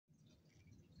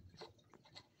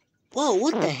Whoa,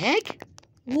 what the heck?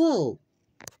 Whoa.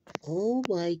 Oh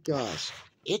my gosh.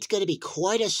 It's gonna be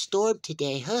quite a storm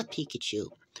today, huh, Pikachu?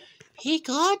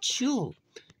 Pikachu!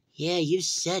 Yeah, you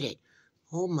said it.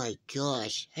 Oh my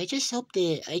gosh. I just hope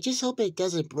it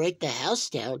doesn't break the house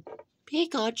down.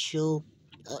 Pikachu.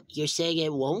 You're saying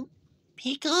it won't?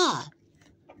 Pika!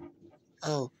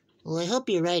 Oh, well, I hope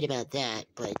you're right about that,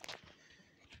 but...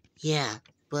 Yeah,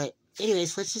 but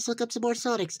anyways, let's just look up some more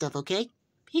Sonic stuff, okay?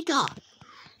 Pika!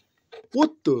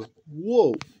 What the?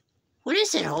 Whoa. What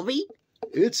is it, homie?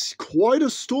 It's quite a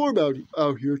storm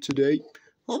out here today.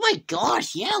 Oh my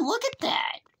gosh, yeah, look at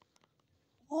that!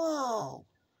 Whoa.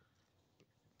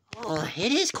 Oh,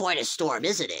 it is quite a storm,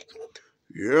 isn't it?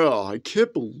 Yeah, I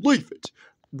can't believe it.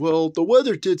 Well, the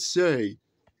weather did say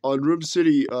on Room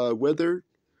City Weather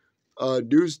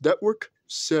News Network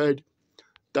said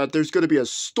that there's going to be a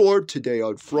storm today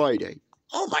on Friday.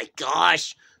 Oh my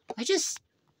gosh. I just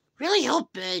really hope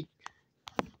it...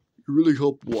 You really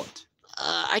hope what?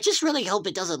 I just really hope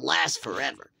it doesn't last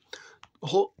forever.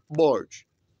 Marge,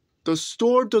 the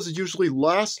storm doesn't usually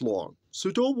last long,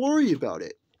 so don't worry about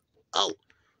it. Oh,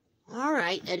 all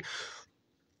right. And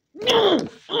no,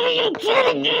 are you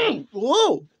kidding me?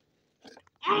 Whoa!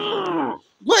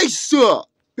 Lisa,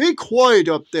 be quiet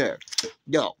up there.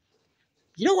 No.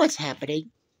 You know what's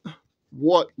happening?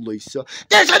 What, Lisa?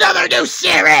 There's another new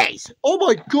series! Oh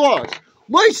my God!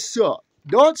 Lisa,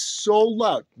 not so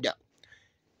loud. No.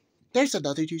 There's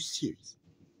another new series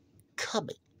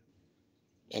coming.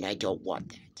 And I don't want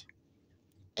that.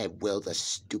 And will the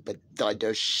stupid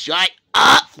thunder shut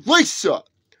up? Lisa,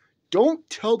 don't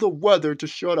tell the weather to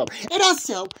shut up. And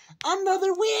also,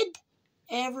 another wind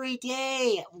every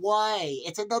day. Why?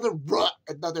 It's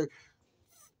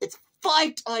it's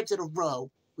 5 times in a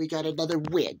row we got another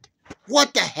wind.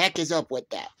 What the heck is up with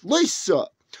that? Lisa,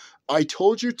 I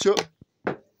told you to...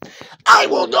 I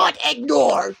will not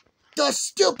ignore the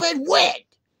stupid wind.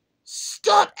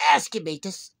 Stop asking me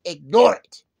to ignore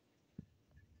it.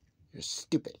 You're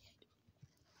stupid.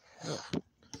 Ugh.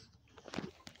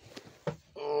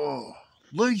 Oh,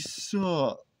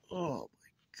 Lisa. Oh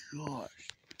my gosh.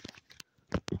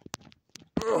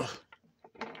 Ugh.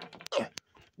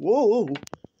 Whoa.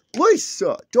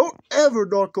 Lisa, don't ever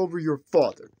knock over your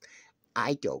father.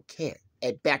 I don't care.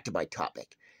 And back to my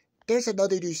topic. There's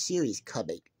another new series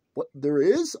coming. What, there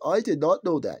is? I did not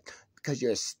know that. Because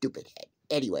you're a stupid head.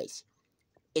 Anyways,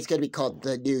 it's going to be called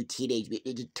the new Teenage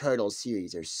Mutant Ninja Turtles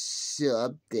series or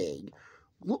something.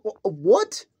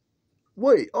 What?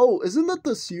 Wait, oh, isn't that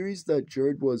the series that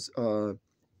Jared was,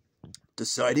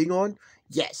 deciding on?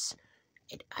 Yes.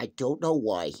 And I don't know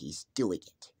why he's doing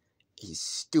it. He's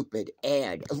stupid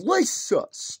and... Lisa,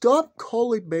 stop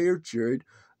calling Mayor Jared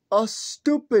a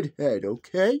stupid head,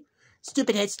 okay?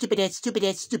 Stupid head, stupid head, stupid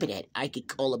head, stupid head. I can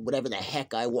call him whatever the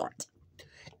heck I want.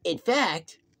 In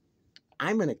fact,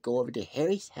 I'm going to go over to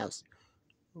Harry's house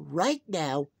right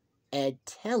now and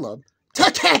tell him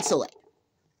to cancel it.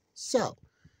 So,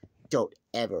 don't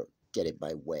ever get in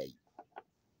my way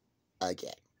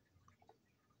again.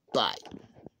 Bye.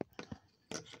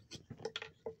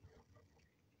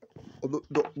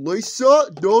 No, Lisa,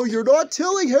 no, you're not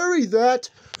telling Harry that.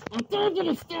 I'm not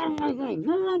going to stand my way.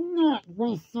 No, I'm not,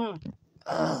 Lisa.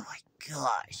 Oh, my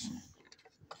gosh.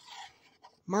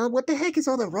 Mom, what the heck is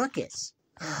all the ruckus?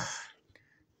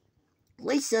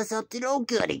 Lisa's up to no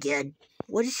good again.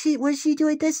 What is she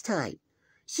doing this time?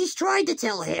 She's trying to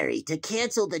tell Harry to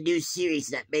cancel the new series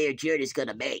that Mayor Jared is going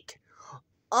to make.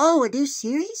 Oh, a new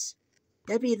series?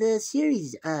 That'd be the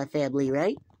series family,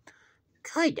 right?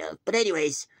 Kind of. But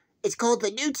anyways, it's called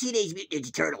the new Teenage Mutant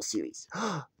Ninja Turtles series.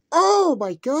 Oh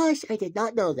my gosh, I did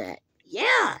not know that.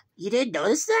 Yeah, you didn't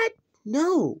notice that?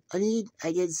 No, I mean,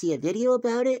 I didn't see a video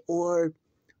about it or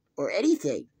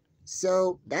anything.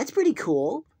 So, that's pretty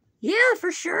cool. Yeah,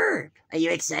 for sure. Are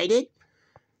you excited?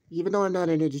 Even though I'm not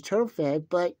a Ninja Turtle fan,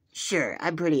 but sure,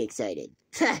 I'm pretty excited.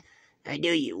 I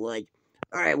knew you would.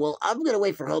 Alright, well, I'm gonna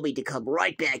wait for Homie to come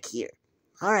right back here.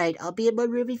 Alright, I'll be in my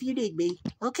room if you need me.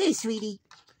 Okay, sweetie.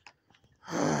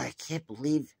 I can't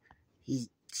believe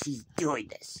she's doing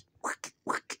this.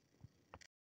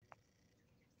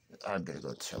 I'm gonna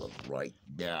go tell him right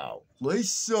now.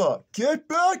 Lisa, get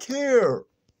back here.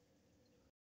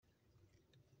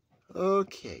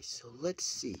 Okay, so let's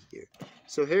see here.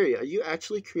 So, Harry, are you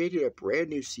actually creating a brand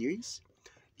new series?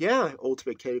 Yeah,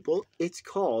 Ultimate Cannibal. It's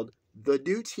called the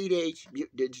new Teenage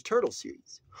Mutant Ninja Turtle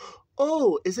series.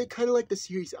 Oh, is it kind of like the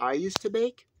series I used to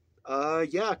make?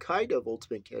 Yeah, kind of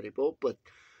Ultimate Cannibal, but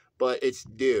it's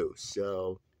new,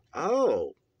 so...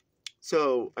 Oh.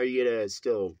 So, are you gonna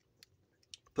still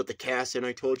put the cast in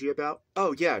I told you about?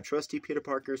 Oh, yeah, Trusty, Peter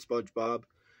Parker, SpongeBob,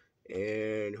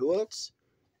 And who else?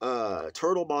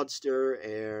 Turtle Monster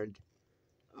and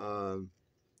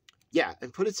yeah,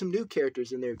 and put in some new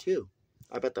characters in there too.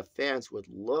 I bet the fans would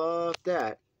love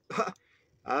that.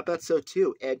 I bet so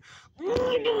too. And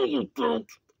no, you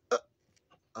don't.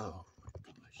 Oh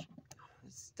my gosh,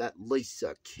 it's that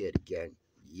Lisa kid again.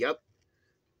 Yep,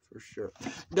 for sure.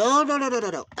 No. No!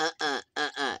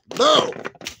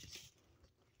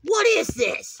 What is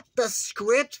this? The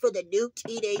script for the new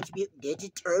Teenage Mutant Ninja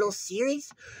Turtle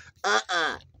series?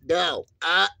 No.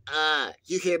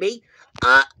 You hear me?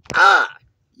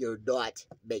 You're not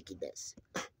making this.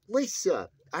 Lisa,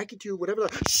 I can do whatever.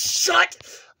 Shut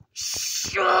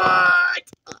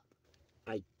up.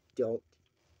 I don't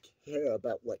care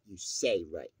about what you say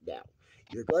right now.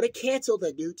 You're going to cancel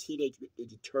the new Teenage Mutant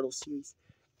Ninja Turtle series,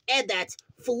 and that's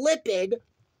flippin'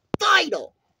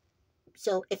 final.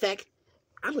 So, in fact,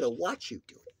 I'm going to watch you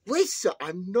do it. Lisa,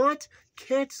 I'm not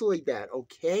canceling that,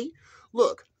 okay?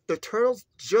 Look, the turtles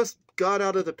just got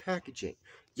out of the packaging.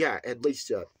 Yeah, and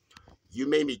Lisa, you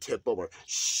made me tip over.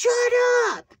 Shut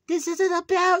up! This isn't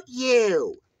about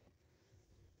you.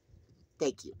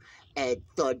 Thank you. And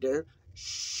Thunder,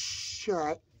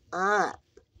 shut up.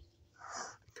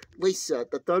 Lisa,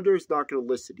 the Thunder is not going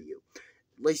to listen to you.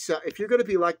 Lisa, if you're going to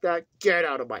be like that, get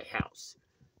out of my house.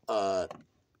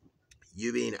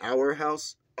 You mean our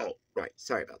house? Oh, right.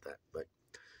 Sorry about that. But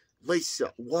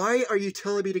Lisa, why are you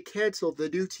telling me to cancel the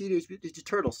new Teenage Mutant Ninja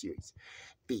Turtle series?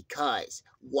 Because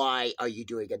why are you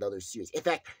doing another series? In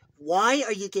fact, why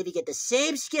are you giving it the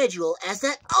same schedule as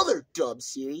that other dumb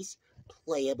series,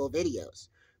 Playable Videos?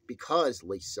 Because,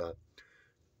 Lisa,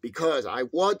 because I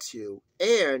want to,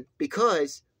 and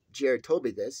because Jared told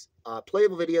me this,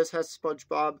 Playable Videos has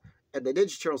SpongeBob, and the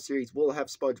Ninja Turtle series will have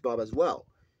SpongeBob as well.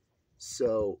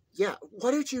 So, yeah, why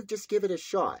don't you just give it a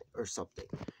shot or something?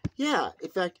 Yeah,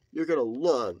 in fact, you're going to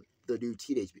love the new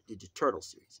Teenage Mutant Ninja Turtle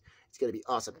series. It's going to be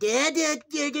awesome.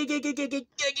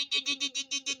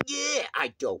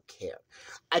 I don't care.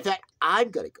 In fact,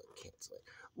 I'm going to go cancel it.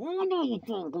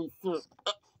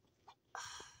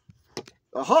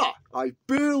 Aha! I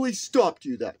barely stopped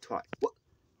you that time. What?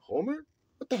 Homer?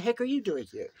 What the heck are you doing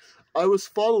here? I was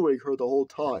following her the whole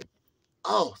time.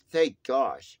 Oh, Thank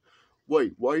gosh.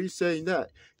 Wait, why are you saying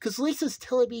that? because Lisa's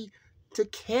telling me to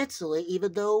cancel it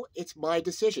even though it's my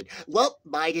decision. Well,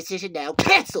 my decision now.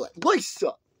 Cancel it.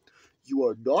 Lisa! You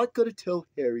are not going to tell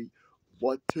Harry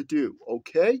what to do,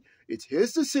 okay? It's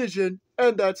his decision,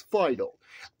 and that's final.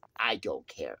 I don't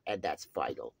care, and that's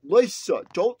final. Lisa,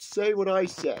 don't say what I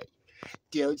say.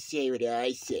 Don't say what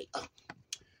I say. Oh,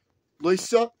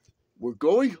 Lisa, we're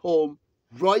going home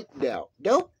right now.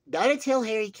 nope, not until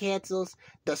Harry cancels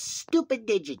the stupid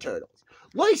Ninja Turtles.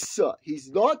 Lisa, he's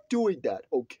not doing that,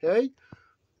 okay?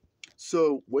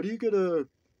 So, when are you going to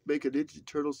make a Ninja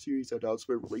Turtle series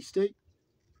announcement release date?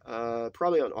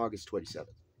 Probably on August 27th.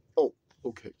 Oh,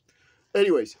 okay.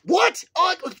 Anyways, What?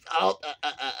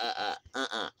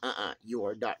 You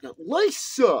are not. No.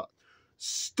 Lisa,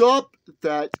 stop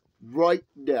that right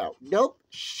now. Nope,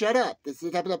 shut up. This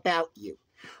isn't about you.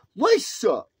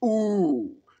 Lisa,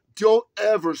 ooh, don't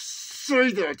ever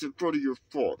say that in front of your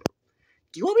father.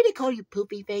 Do you want me to call you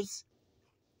Poopy Face?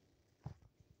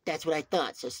 That's what I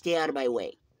thought, so stay out of my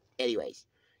way. Anyways,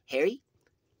 Harry,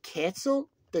 cancel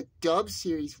the dumb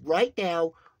series right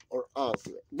now or I'll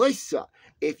do it. Lisa,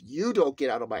 if you don't get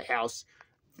out of my house,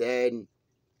 then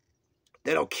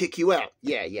I'll kick you out.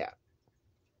 Yeah.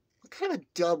 What kind of a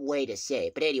dumb way to say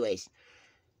it? But anyways,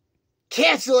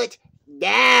 cancel it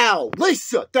now.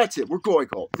 Lisa, that's it. We're going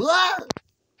home. Ah!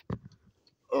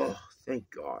 Oh, thank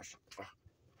gosh.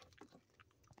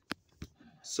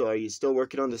 So, are you still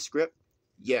working on the script?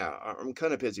 Yeah, I'm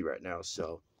kind of busy right now,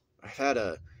 so I've had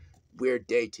a weird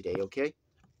day today, okay?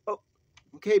 Oh,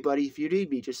 okay, buddy. If you need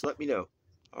me, just let me know.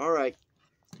 All right.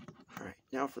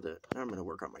 Now I'm going to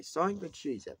work on my Sawing the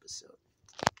Cheese episode.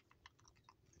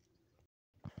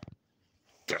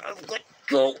 Let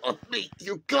go of me.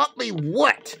 You got me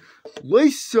wet.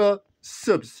 Lisa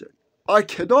Simpson, I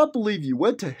cannot believe you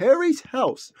went to Harry's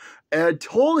house and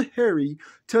told Harry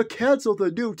to cancel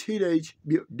the new Teenage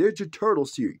Mutant Ninja Turtle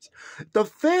series. The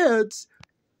fans,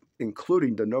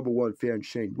 including the #1 fan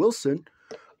Shane Wilson,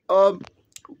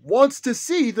 wants to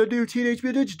see the new Teenage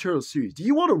Mutant Ninja Turtle series. Do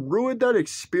you want to ruin that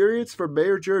experience for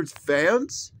Mayor Jared's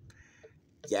fans?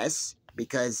 Yes,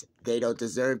 because they don't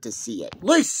deserve to see it.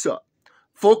 Lisa,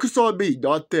 focus on me,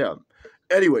 not them.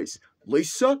 Anyways,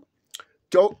 Lisa,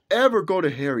 don't ever go to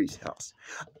Harry's house.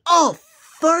 Oh,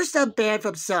 first I'm banned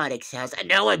from Sonic's house, and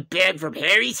now I'm banned from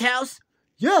Harry's house?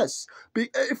 Yes,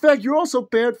 in fact, you're also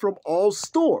banned from all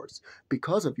stores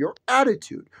because of your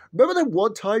attitude. Remember that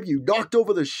one time you knocked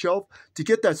over the shelf to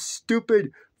get that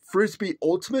stupid Frisbee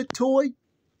Ultimate toy?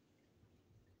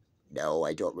 No,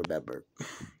 I don't remember.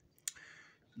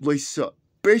 Lisa,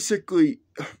 basically,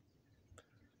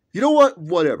 you know what?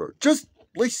 Whatever. Just,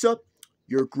 Lisa,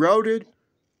 you're grounded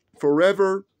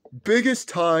forever, biggest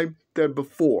time than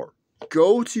before.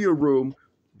 Go to your room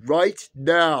right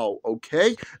now,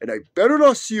 okay? And I better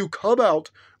not see you come out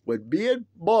when me and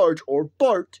Marge or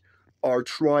Bart are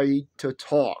trying to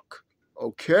talk,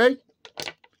 okay?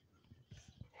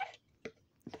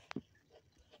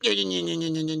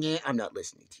 I'm not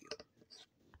listening to you.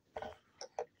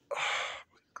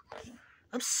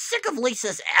 I'm sick of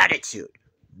Lisa's attitude.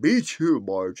 Me too,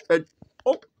 Marge. And,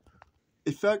 oh,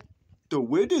 in fact, the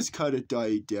wind is kind of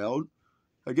dying down.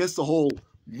 I guess the whole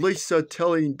Lisa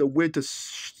telling the wind to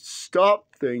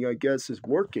stop thing, I guess, is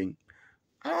working.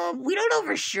 We don't know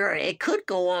for sure. It could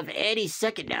go off any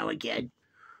second now again.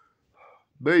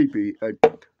 Maybe. And,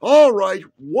 all right,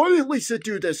 what did Lisa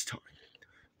do this time?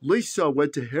 Lisa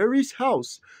went to Harry's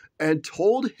house and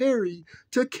told Harry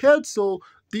to cancel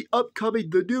the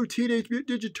new Teenage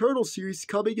Mutant Ninja Turtle series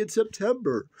coming in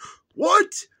September.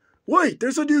 What? Wait,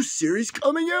 there's a new series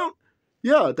coming out?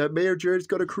 Yeah, that Mayor Jared's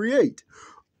going to create.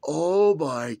 Oh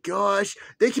my gosh,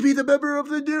 they can be the member of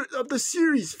the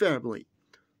series family.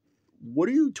 What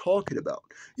are you talking about?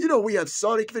 You know, we have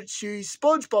Sonic Adventure series,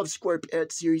 SpongeBob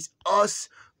SquarePants series, Us,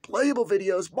 Playable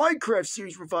Videos, Minecraft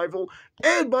series revival,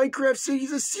 and Minecraft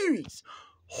series of series.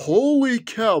 Holy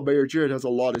cow, Mayor Jared has a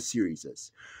lot of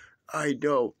series. I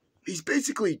know. He's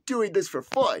basically doing this for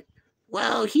fun.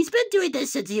 Well, he's been doing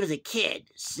this since he was a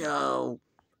kid, so...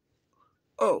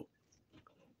 Oh.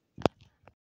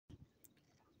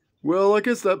 Well, I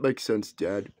guess that makes sense,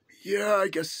 Dad. Yeah, I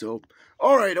guess so.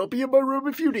 All right, I'll be in my room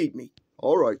if you need me.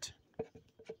 All right.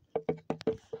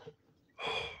 I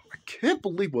can't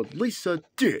believe what Lisa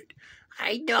did.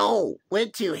 I know.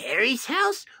 Went to Harry's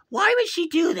house? Why would she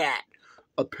do that?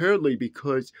 Apparently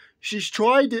because she's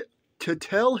trying to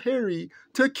tell Harry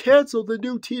to cancel the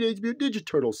new Teenage Mutant Ninja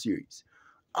Turtle series.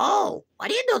 Oh, I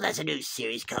didn't know that's a new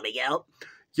series coming out.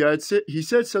 Yeah, he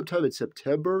said sometime in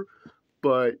September,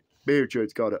 but Mayor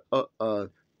Jared's got an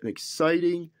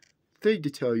exciting thing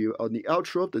to tell you on the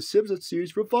outro of the Simpsons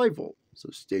series revival, so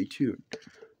stay tuned.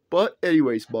 But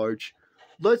anyways, Marge,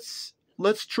 let's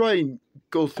try and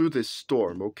go through this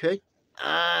storm, okay?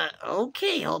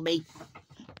 Okay, homie.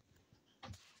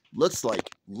 Looks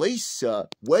like Lisa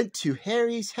went to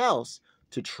Harry's house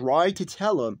to try to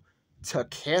tell him to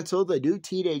cancel the new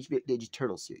Teenage Mutant Ninja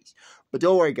Turtle series. But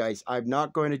don't worry, guys, I'm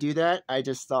not going to do that. I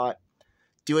just thought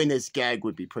doing this gag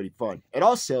would be pretty fun. And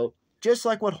also, just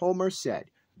like what Homer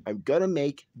said, I'm going to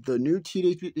make the new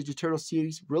Teenage Mutant Ninja Turtle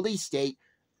series release date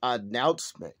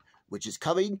announcement, which is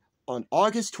coming on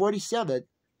August 27th,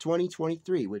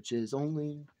 2023, which is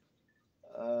only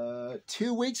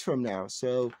 2 weeks from now.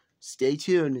 So stay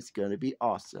tuned. It's going to be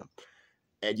awesome.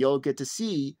 And you'll get to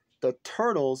see the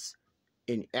Turtles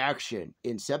in action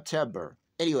in September.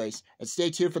 Anyways, and stay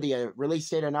tuned for the release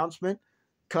date announcement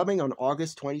coming on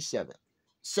August 27th.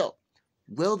 So,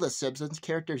 will the Simpsons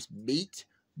characters meet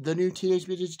the new Teenage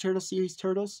Mutant Ninja Turtle series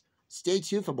Turtles? Stay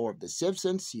tuned for more of the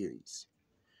Simpsons series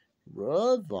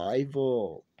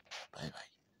revival. Bye-bye.